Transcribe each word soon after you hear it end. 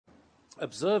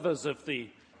Observers of the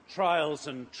trials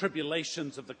and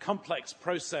tribulations of the complex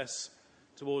process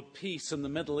toward peace in the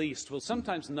Middle East will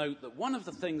sometimes note that one of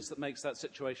the things that makes that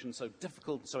situation so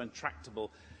difficult and so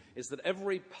intractable is that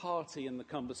every party in the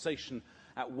conversation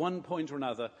at one point or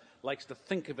another likes to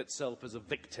think of itself as a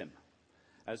victim,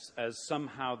 as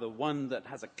somehow the one that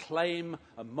has a claim,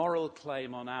 a moral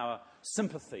claim on our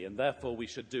sympathy, and therefore we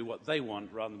should do what they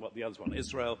want rather than what the others want.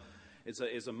 Israel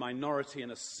is a minority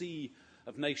in a sea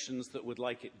of nations that would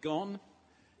like it gone,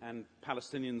 and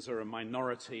Palestinians are a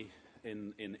minority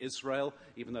in Israel,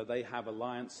 even though they have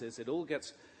alliances. It all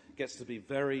gets to be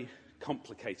very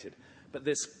complicated. But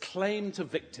this claim to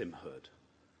victimhood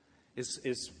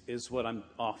is what I'm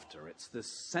after. It's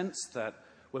this sense that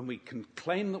when we can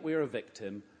claim that we're a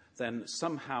victim, then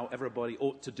somehow everybody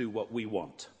ought to do what we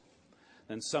want.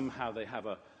 Then somehow they have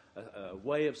a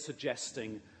way of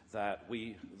suggesting that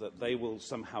they will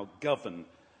somehow govern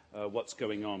what's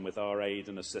going on with our aid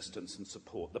and assistance and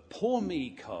support. The poor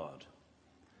me card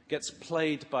gets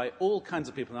played by all kinds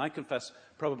of people, and I confess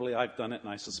probably I've done it, and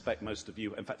I suspect most of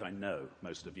you, in fact I know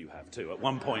most of you have too, at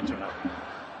one point or another.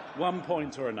 One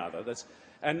point or another. It's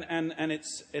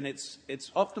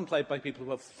often played by people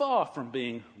who are far from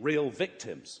being real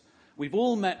victims. We've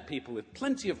all met people with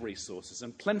plenty of resources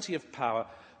and plenty of power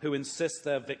who insist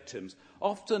they're victims,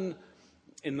 often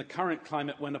in the current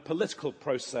climate when a political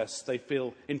process they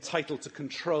feel entitled to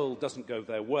control doesn't go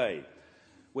their way.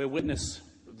 We're witness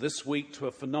this week to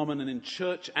a phenomenon in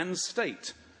church and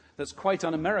state that's quite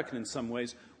un-American in some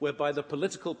ways, whereby the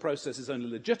political process is only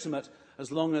legitimate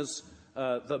as long as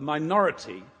the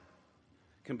minority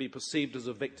can be perceived as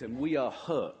a victim. We are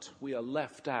hurt. We are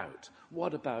left out.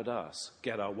 What about us?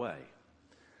 Get our way.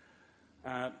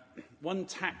 One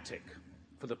tactic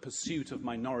for the pursuit of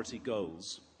minority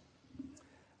goals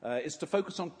is to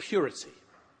focus on purity,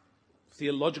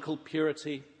 theological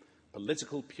purity,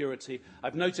 political purity.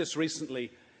 I've noticed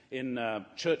recently in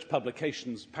church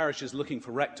publications, parishes looking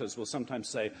for rectors will sometimes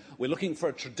say, we're looking for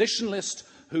a traditionalist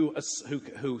who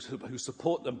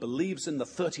support and believes in the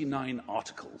 39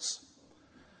 Articles.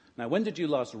 Now, when did you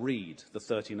last read the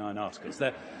 39 Articles?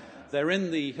 They're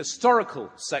in the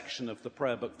historical section of the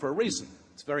prayer book for a reason.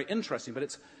 It's very interesting,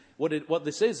 but what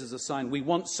this is a sign we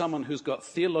want someone who's got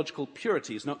theological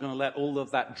purity. He's not going to let all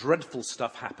of that dreadful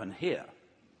stuff happen here.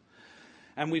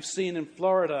 And we've seen in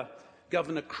Florida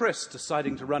Governor Chris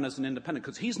deciding to run as an independent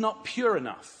because he's not pure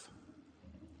enough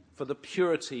for the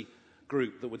purity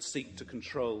group that would seek to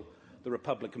control the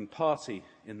Republican Party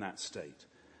in that state.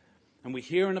 And we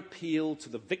hear an appeal to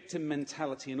the victim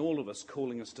mentality in all of us,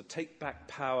 calling us to take back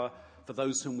power for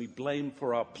those whom we blame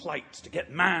for our plight, to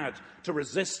get mad, to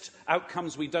resist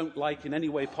outcomes we don't like in any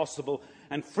way possible,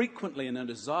 and frequently in a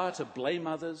desire to blame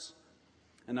others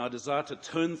and our desire to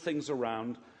turn things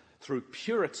around through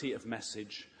purity of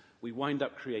message, we wind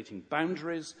up creating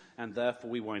boundaries, and therefore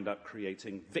we wind up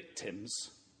creating victims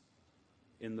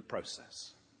in the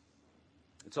process.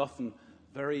 It's often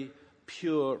very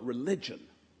pure religion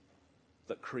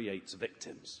that creates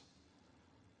victims.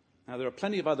 Now, there are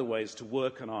plenty of other ways to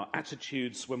work on our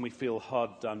attitudes when we feel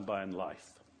hard done by in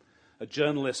life. A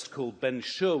journalist called Ben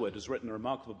Sherwood has written a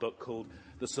remarkable book called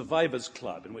The Survivor's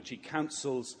Club, in which he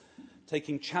counsels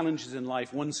taking challenges in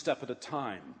life one step at a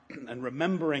time and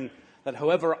remembering that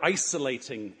however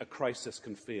isolating a crisis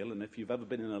can feel, and if you've ever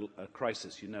been in a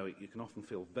crisis, you know you can often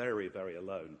feel very, very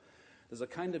alone, there's a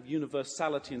kind of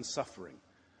universality in suffering.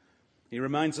 He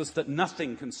reminds us that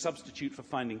nothing can substitute for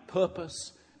finding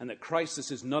purpose, and that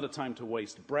crisis is not a time to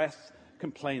waste breath,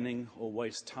 complaining, or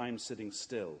waste time sitting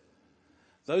still.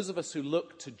 Those of us who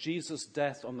look to Jesus'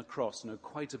 death on the cross know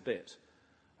quite a bit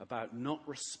about not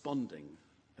responding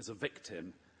as a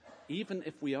victim, even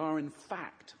if we are in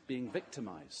fact being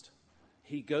victimized.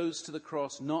 He goes to the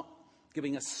cross not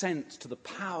giving assent to the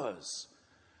powers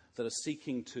that are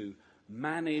seeking to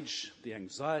manage the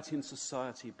anxiety in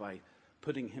society by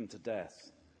putting him to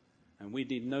death. And we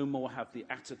need no more have the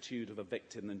attitude of a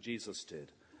victim than Jesus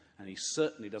did. And he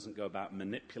certainly doesn't go about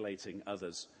manipulating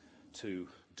others to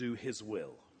do his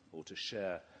will or to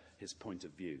share his point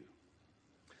of view.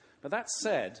 But that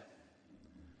said,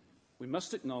 we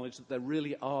must acknowledge that there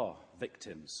really are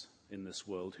victims in this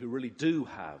world who really do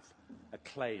have a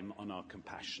claim on our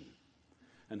compassion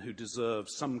and who deserve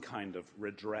some kind of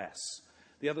redress.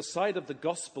 The other side of the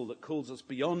gospel that calls us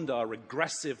beyond our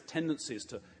regressive tendencies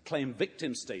to claim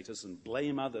victim status and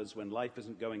blame others when life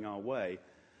isn't going our way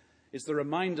is the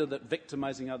reminder that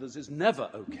victimizing others is never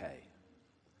okay.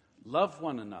 Love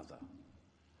one another,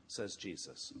 says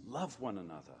Jesus. Love one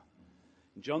another.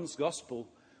 In John's gospel,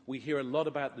 we hear a lot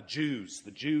about the Jews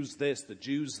this, the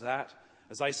Jews that,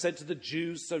 As I said to the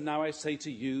Jews, so now I say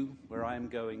to you, where I am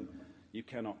going, you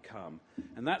cannot come.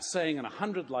 And that saying, and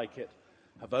 100 like it,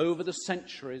 have over the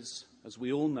centuries, as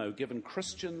we all know, given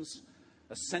Christians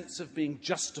a sense of being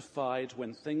justified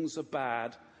when things are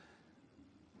bad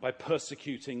by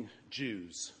persecuting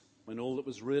Jews, when all that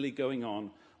was really going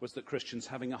on was that Christians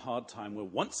having a hard time were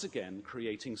once again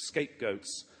creating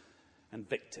scapegoats and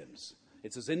victims.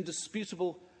 It's as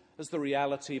indisputable as the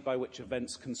reality by which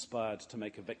events conspired to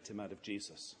make a victim out of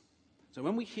Jesus. So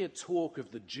when we hear talk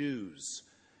of the Jews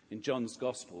in John's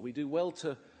Gospel, we do well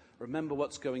to remember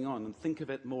what's going on and think of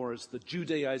it more as the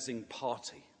Judaizing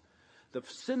party. The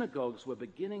synagogues were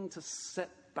beginning to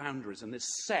set boundaries, and this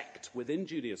sect within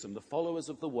Judaism, the followers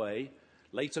of the way,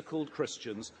 later called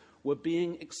Christians, were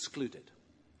being excluded.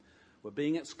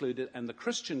 And the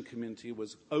Christian community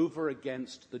was over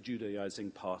against the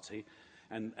Judaizing party,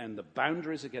 and the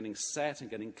boundaries are getting set and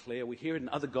getting clear. We hear it in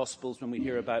other Gospels when we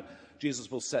hear about Jesus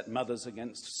will set mothers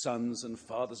against sons and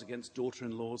fathers against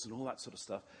daughter-in-laws and all that sort of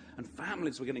stuff. And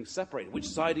families were getting separated. Which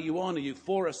side are you on? Are you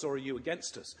for us or are you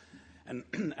against us?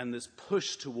 And this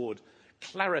push toward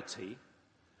clarity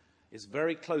is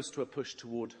very close to a push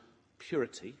toward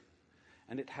purity,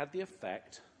 and it had the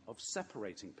effect of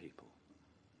separating people.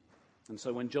 And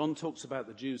so when John talks about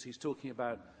the Jews, he's talking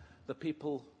about the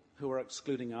people who are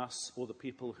excluding us or the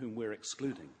people whom we're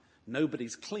excluding.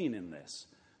 Nobody's clean in this,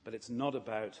 but it's not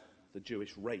about the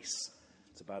Jewish race.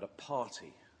 It's about a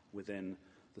party within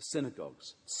the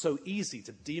synagogues. It's so easy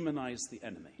to demonize the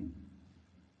enemy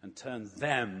and turn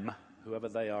them, whoever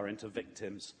they are, into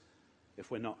victims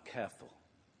if we're not careful.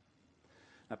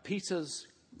 Now, Peter's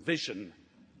vision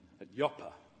at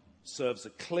Joppa serves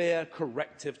a clear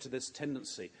corrective to this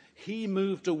tendency. He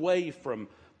moved away from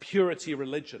purity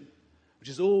religion, which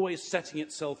is always setting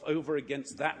itself over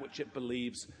against that which it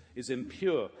believes is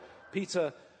impure.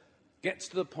 Peter gets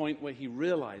to the point where he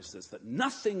realizes that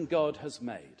nothing God has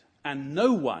made, and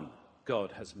no one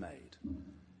God has made,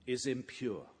 is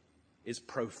impure, is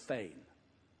profane.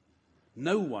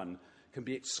 No one can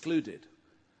be excluded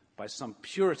by some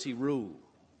purity rule.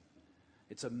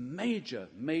 It's a major,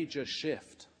 major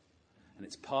shift. And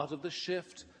it's part of the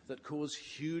shift that caused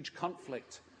huge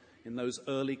conflict in those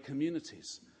early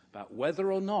communities about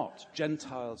whether or not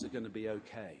Gentiles are going to be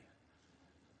okay.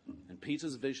 And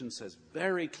Peter's vision says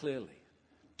very clearly,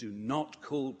 do not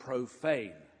call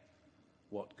profane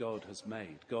what God has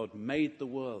made. God made the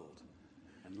world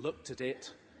and looked at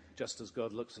it just as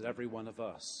God looks at every one of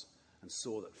us and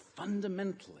saw that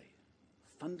fundamentally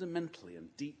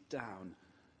and deep down,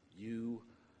 you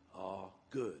are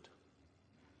good.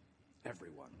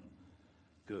 Everyone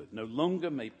good. No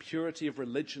longer may purity of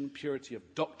religion, purity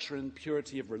of doctrine,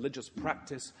 purity of religious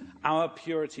practice, our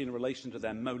purity in relation to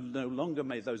them, no longer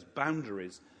may those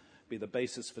boundaries be the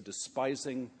basis for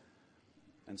despising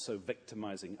and so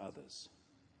victimizing others.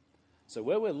 So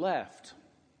where we're left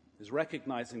is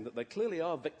recognizing that there clearly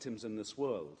are victims in this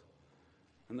world,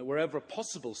 and that wherever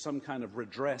possible some kind of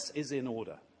redress is in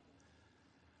order.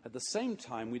 At the same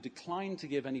time, we decline to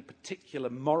give any particular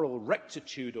moral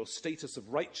rectitude or status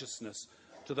of righteousness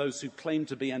to those who claim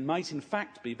to be and might in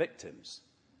fact be victims.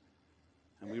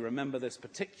 And we remember this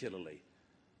particularly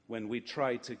when we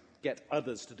try to get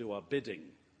others to do our bidding,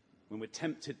 when we're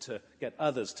tempted to get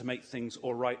others to make things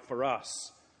all right for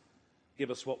us,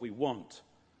 give us what we want.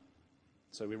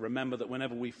 So we remember that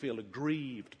whenever we feel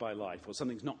aggrieved by life or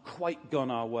something's not quite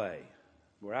gone our way,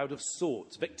 we're out of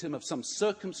sorts, victim of some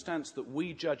circumstance that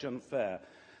we judge unfair,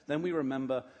 then we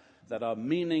remember that our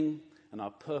meaning and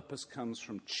our purpose comes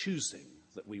from choosing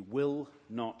that we will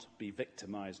not be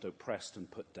victimized, oppressed, and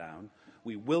put down.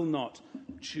 We will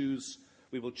choose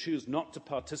not to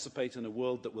participate in a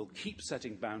world that will keep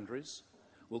setting boundaries,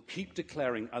 will keep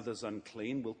declaring others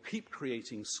unclean, will keep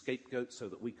creating scapegoats so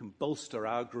that we can bolster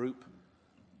our group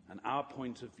and our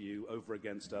point of view over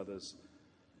against others,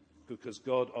 because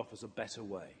God offers a better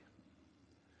way.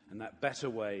 And that better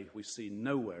way we see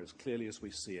nowhere as clearly as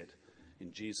we see it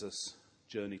in Jesus'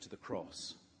 journey to the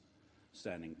cross.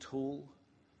 Standing tall,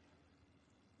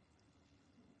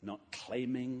 not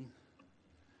claiming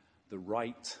the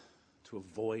right to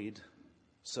avoid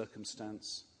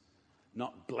circumstance,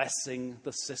 not blessing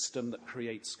the system that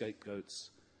creates scapegoats,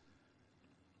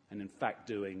 and in fact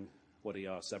doing what he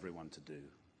asks everyone to do,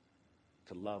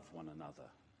 to love one another,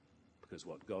 because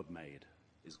what God made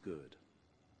is good.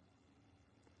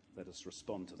 Let us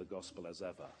respond to the gospel as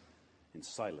ever, in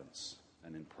silence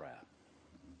and in prayer.